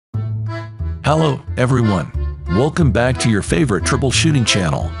Hello, everyone. Welcome back to your favorite troubleshooting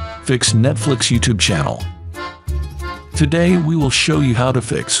channel, Fix Netflix YouTube channel. Today we will show you how to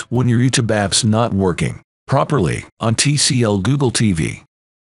fix when your YouTube app's not working properly on TCL Google TV.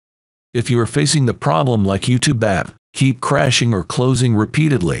 If you are facing the problem like YouTube app keep crashing or closing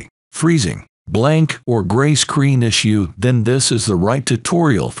repeatedly, freezing, blank or gray screen issue, then this is the right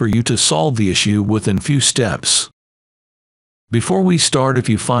tutorial for you to solve the issue within few steps. Before we start, if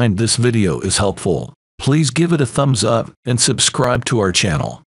you find this video is helpful, please give it a thumbs up and subscribe to our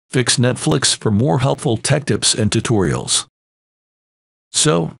channel, Fix Netflix, for more helpful tech tips and tutorials.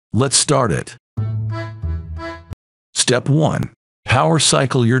 So, let's start it. Step 1. Power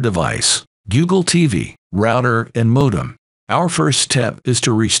cycle your device, Google TV, router, and modem. Our first step is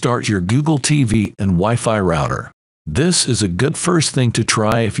to restart your Google TV and Wi-Fi router. This is a good first thing to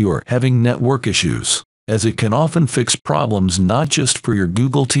try if you are having network issues, as it can often fix problems not just for your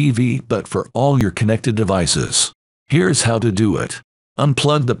Google TV but for all your connected devices. Here's how to do it.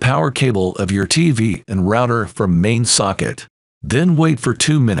 Unplug the power cable of your TV and router from main socket. Then wait for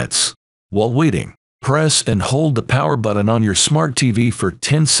 2 minutes. While waiting, press and hold the power button on your smart TV for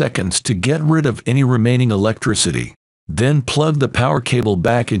 10 seconds to get rid of any remaining electricity. Then plug the power cable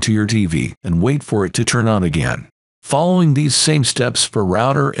back into your TV and wait for it to turn on again. Following these same steps for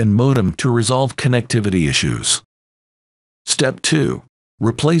router and modem to resolve connectivity issues. Step 2.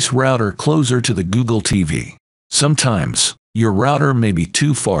 Replace router closer to the Google TV. Sometimes, your router may be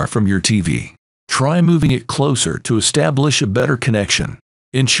too far from your TV. Try moving it closer to establish a better connection.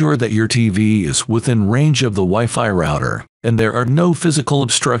 Ensure that your TV is within range of the Wi-Fi router, and there are no physical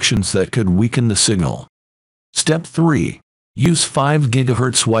obstructions that could weaken the signal. Step 3. Use 5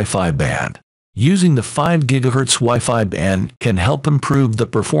 GHz Wi-Fi band. Using the 5 GHz Wi-Fi band can help improve the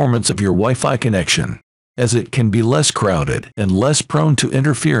performance of your Wi-Fi connection, as it can be less crowded and less prone to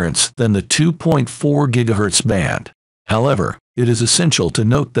interference than the 2.4 GHz band. However, it is essential to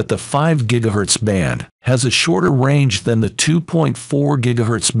note that the 5 GHz band has a shorter range than the 2.4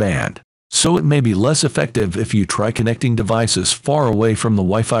 GHz band, so it may be less effective if you try connecting devices far away from the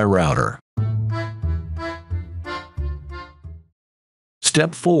Wi-Fi router.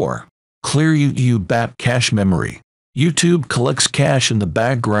 Step 4. Clear YouTube app cache memory. YouTube collects cache in the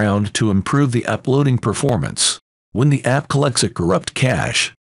background to improve the app loading performance. When the app collects a corrupt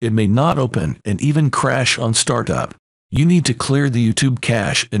cache, it may not open and even crash on startup. You need to clear the YouTube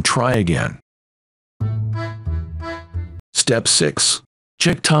cache and try again. Step 6.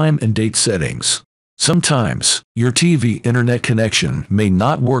 Check time and date settings. Sometimes, your TV internet connection may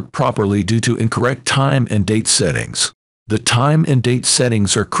not work properly due to incorrect time and date settings. The time and date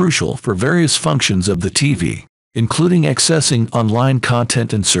settings are crucial for various functions of the TV, including accessing online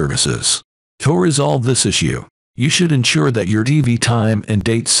content and services. To resolve this issue, you should ensure that your TV time and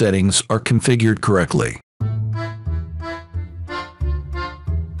date settings are configured correctly.